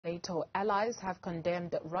NATO allies have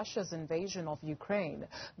condemned Russia's invasion of Ukraine.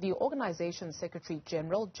 The organization's Secretary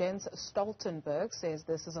General, Jens Stoltenberg, says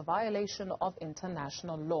this is a violation of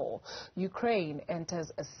international law. Ukraine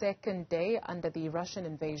enters a second day under the Russian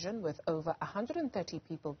invasion with over 130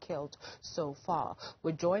 people killed so far.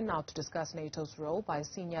 We're joined now to discuss NATO's role by a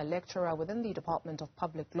senior lecturer within the Department of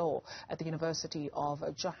Public Law at the University of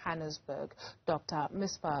Johannesburg, Dr.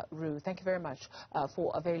 Mispa Roux. Thank you very much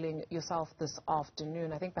for availing yourself this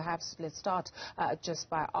afternoon. I think perhaps let's start just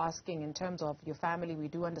by asking, in terms of your family, we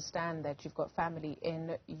do understand that you've got family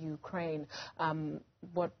in Ukraine.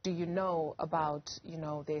 What do you know about,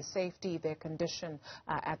 their safety, their condition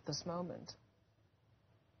at this moment?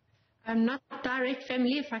 Not direct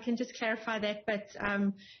family, if I can just clarify that, but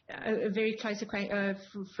very close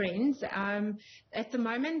friends. At the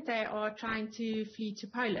moment, they are trying to flee to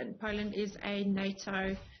Poland. Poland is a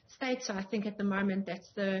NATO state, so I think at the moment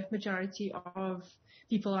that's the majority of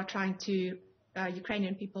people are trying to,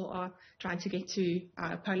 Ukrainian people are trying to get to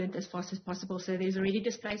Poland as fast as possible. So there's already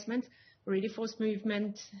displacement, already forced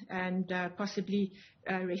movement, and possibly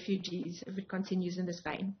refugees if it continues in this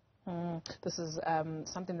vein. This is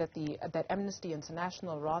something that Amnesty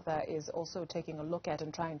International is also taking a look at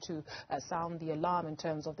and trying to sound the alarm in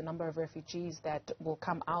terms of the number of refugees that will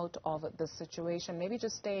come out of this situation. Maybe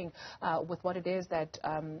just staying with what it is that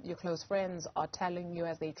your close friends are telling you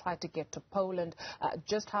as they try to get to Poland,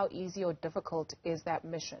 just how easy or difficult is that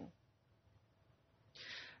mission?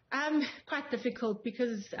 Quite difficult,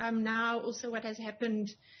 because now also what has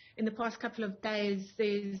happened in the past couple of days,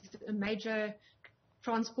 there's a major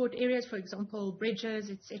transport areas, for example, bridges,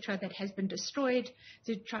 etc., that has been destroyed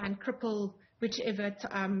to try and cripple whichever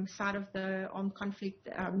side of the armed conflict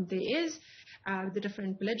there is, the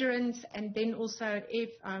different belligerents, and then also if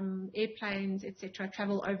airplanes, etc.,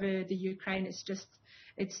 travel over the Ukraine,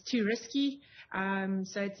 it's too risky.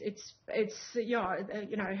 So it's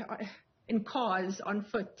in cars, on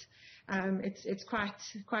foot. It's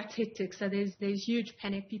quite hectic. So there's huge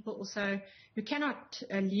panic. People also who cannot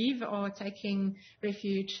leave are taking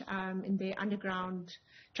refuge in their underground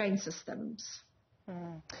train systems.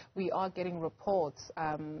 We are getting reports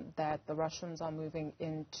that the Russians are moving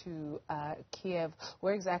into Kiev.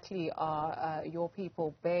 Where exactly are your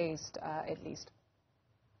people based, at least?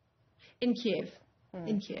 In Kiev.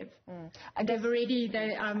 In Kiev. They've already,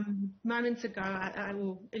 moments ago,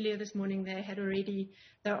 earlier this morning, the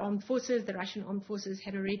Russian armed forces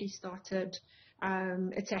had already started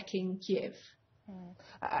attacking Kiev.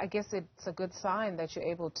 I guess it's a good sign that you're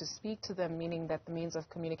able to speak to them, meaning that the means of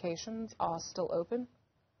communications are still open?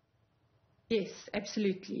 Yes,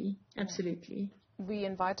 absolutely. Absolutely. We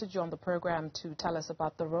invited you on the program to tell us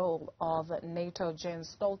about the role of NATO.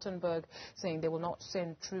 Jens Stoltenberg saying they will not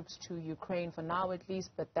send troops to Ukraine for now, at least,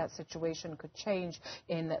 but that situation could change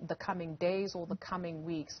in the coming days or the coming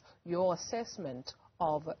weeks. Your assessment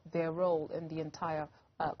of their role in the entire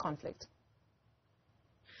conflict?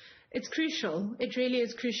 It's crucial. It really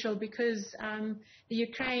is crucial, because the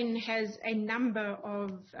Ukraine has a number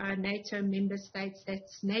of NATO member states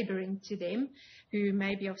that's neighboring to them who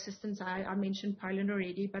may be of assistance. I mentioned Poland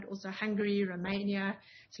already, but also Hungary, Romania,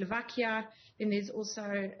 Slovakia. Then there's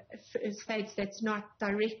also states that's not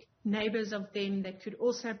direct neighbors of them that could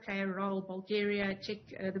also play a role, Bulgaria,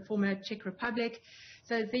 the former Czech Republic.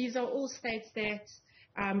 So these are all states that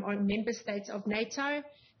are member states of NATO.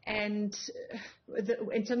 And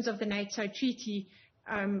in terms of the NATO treaty,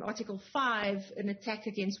 Article 5, an attack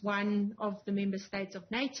against one of the member states of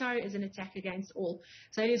NATO is an attack against all.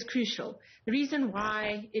 So it is crucial. The reason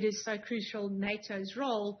why it is so crucial, NATO's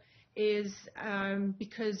role, is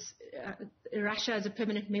because Russia is a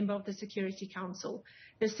permanent member of the Security Council.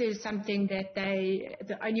 This is something that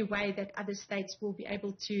the only way that other states will be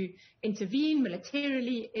able to intervene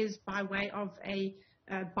militarily is by way of a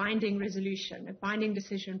binding resolution, a binding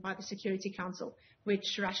decision by the Security Council,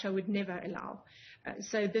 which Russia would never allow.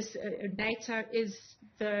 So this NATO is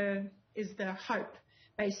the hope,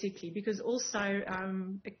 basically, because also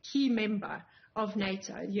a key member of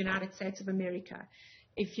NATO, the United States of America.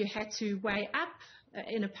 If you had to weigh up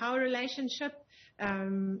in a power relationship,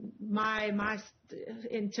 my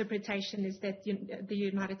interpretation is that the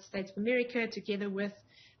United States of America, together with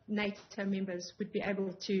NATO members, would be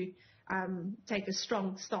able to take a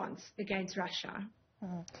strong stance against Russia.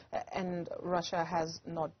 And Russia has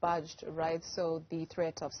not budged, right? So the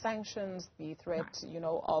threat of sanctions, the threat,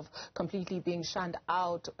 of completely being shunned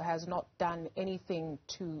out has not done anything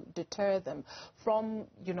to deter them. From,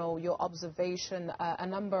 your observation, a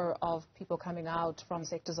number of people coming out from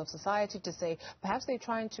sectors of society to say perhaps they're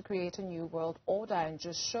trying to create a new world order and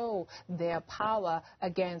just show their power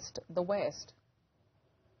against the West.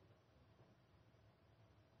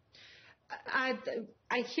 I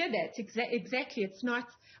hear that exactly. It's not.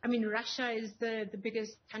 I mean, Russia is the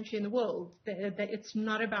biggest country in the world. It's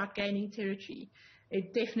not about gaining territory.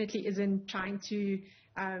 It definitely isn't trying to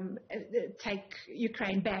take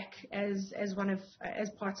Ukraine back as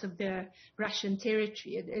parts of the Russian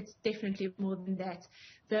territory. It's definitely more than that.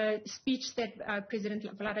 The speech that President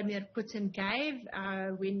Vladimir Putin gave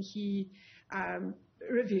when he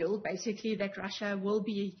revealed basically that Russia will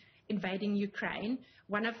be invading Ukraine,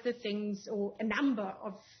 one of the things, or a number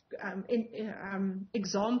of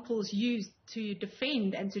examples used to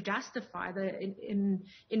defend and to justify the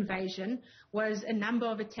invasion was a number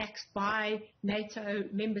of attacks by NATO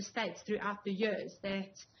member states throughout the years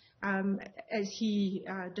that, as he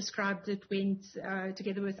described it, went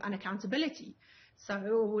together with unaccountability. So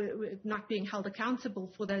not being held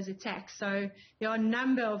accountable for those attacks. So there are a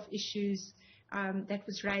number of issues that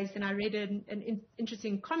was raised, and I read an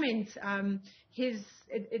interesting comment.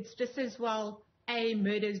 It's just as well A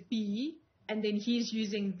murders B, and then he's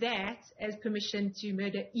using that as permission to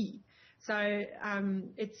murder E. So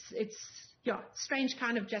it's strange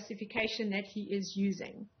kind of justification that he is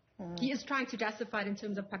using. He is trying to justify it in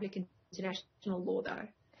terms of public international law, though.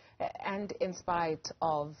 And in spite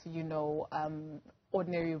of,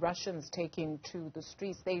 ordinary Russians taking to the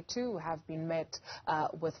streets, they too have been met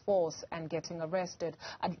with force and getting arrested.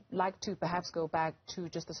 I'd like to perhaps go back to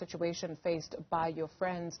just the situation faced by your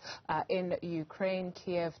friends in Ukraine,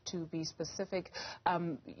 Kiev to be specific.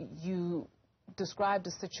 You described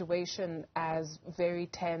the situation as very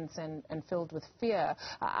tense and filled with fear.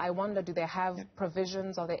 I wonder, do they have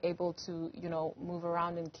provisions? Are they able to, move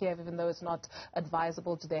around in Kiev, even though it's not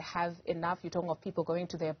advisable? Do they have enough? You're talking of people going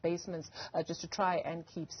to their basements just to try and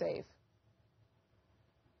keep safe.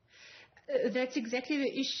 That's exactly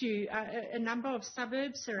the issue. A number of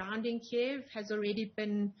suburbs surrounding Kiev has already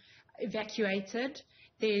been evacuated.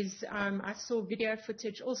 There's, I saw video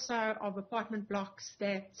footage also of apartment blocks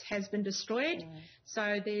that has been destroyed.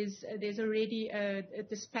 So there's already a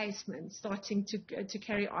displacement starting to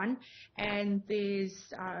carry on, and there's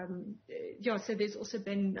so there's also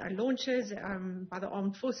been launches by the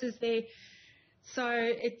armed forces there. So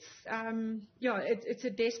it's it's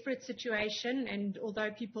a desperate situation, and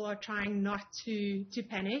although people are trying not to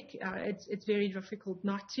panic, it's very difficult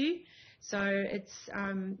not to. So it's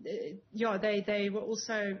they were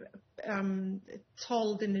also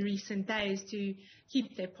told in the recent days to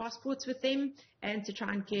keep their passports with them and to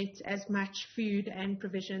try and get as much food and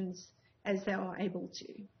provisions as they are able to.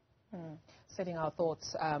 Sending our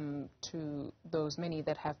thoughts to those many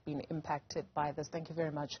that have been impacted by this. Thank you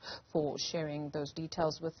very much for sharing those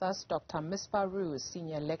details with us. Dr. Mispa Roux is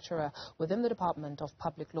Senior Lecturer within the Department of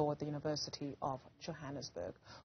Public Law at the University of Johannesburg.